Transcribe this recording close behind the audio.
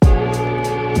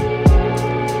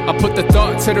I put the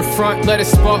thought to the front, let it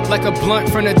spark like a blunt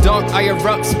from the dark. I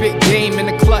erupt, spit game in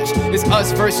the clutch. It's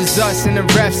us versus us, and the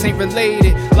refs ain't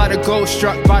related. Lot of gold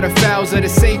struck by the fouls of the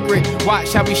sacred.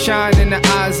 Watch how we shine in the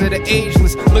eyes of the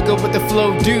ageless. Look up what the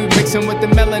flow do, mixing with the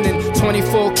melanin.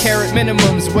 24 karat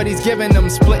minimums, what he's giving them.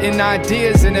 Splitting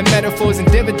ideas into metaphors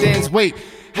and dividends. Wait,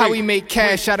 how we make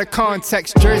cash out of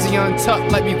context. Jersey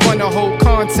untucked like we won the whole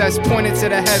contest. Pointed to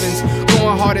the heavens,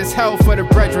 going hard as hell for the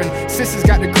brethren. Sisters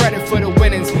got the credit for the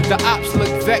winnings. The ops look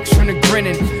vexed from the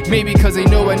grinning. Maybe cause they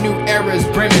know a new era's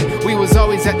brimming. We was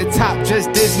always at the top,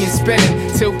 just dizzy and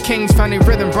spinning. Till kings found their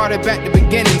rhythm, brought it back to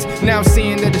beginnings. Now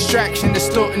seeing the distraction,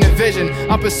 distorting the vision.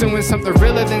 I'm pursuing something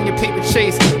realer than your paper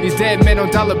chase. These dead men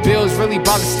on dollar bills really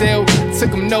bother still.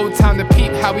 Took them no time to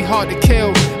peep how we hard to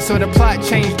kill. So the plot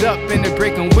changed up in the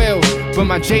breaking will. But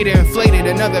my Jada inflated,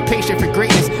 another patient for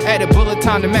greatness. Added bullet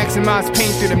time to maximize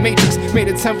pain through the matrix. Made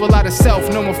a temple out of self,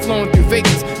 no more flowing through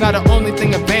Vegas. Now the only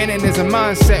thing abandoned is a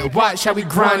mindset. Watch how we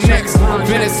grind next.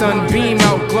 Been a sunbeam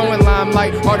out, glowing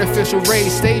limelight. Artificial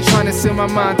rays, stay trying to seal my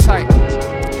mind tight.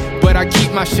 But I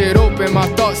keep my shit open, my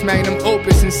thoughts magnum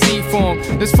opus in C form.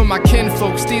 This for my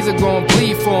kinfolks, these are gon'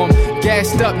 bleed for 'em.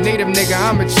 Gassed up native nigga,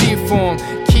 I'm a chief for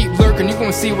 'em. Keep lurking, you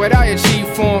gon' see what I achieve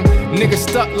for 'em. Niggas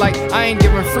stuck like I ain't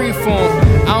giving free form.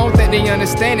 I don't think they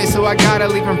understand it, so I gotta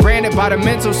leave them branded by the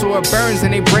mental. So it burns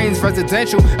in their brains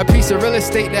residential. A piece of real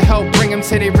estate to help bring them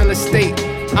to their real estate.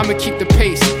 I'ma keep the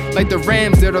pace, like the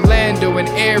Rams did Orlando and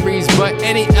Aries. But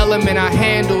any element I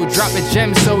handle, drop a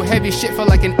gem so heavy, shit feel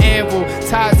like an anvil.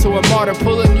 Tied to a martyr,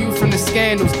 pulling you from the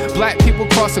scandals. Black people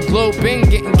across the globe been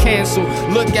getting canceled.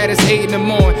 Look at us 8 in the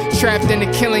morning, trapped in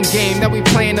the killing game that we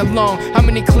playing along. How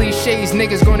many cliches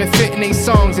niggas gonna fit in they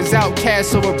songs? Is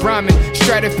Outcast over Brahmin,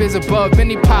 stratospheres above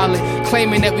any pilot,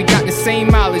 claiming that we got the same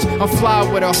mileage. I'm fly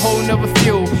with a whole nother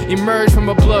fuel. Emerge from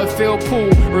a blood-filled pool,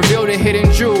 reveal the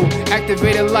hidden jewel.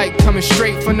 Activated light coming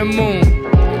straight from the moon.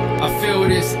 I feel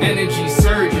this energy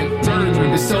surging.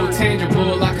 It's so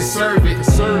tangible, I can serve it.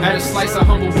 Add a slice of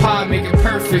humble pie, make it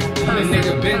perfect. The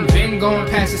nigga been going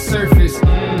past the surface.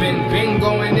 Been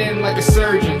going in like a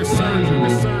surgeon.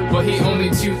 But he only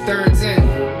 2/3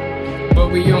 in.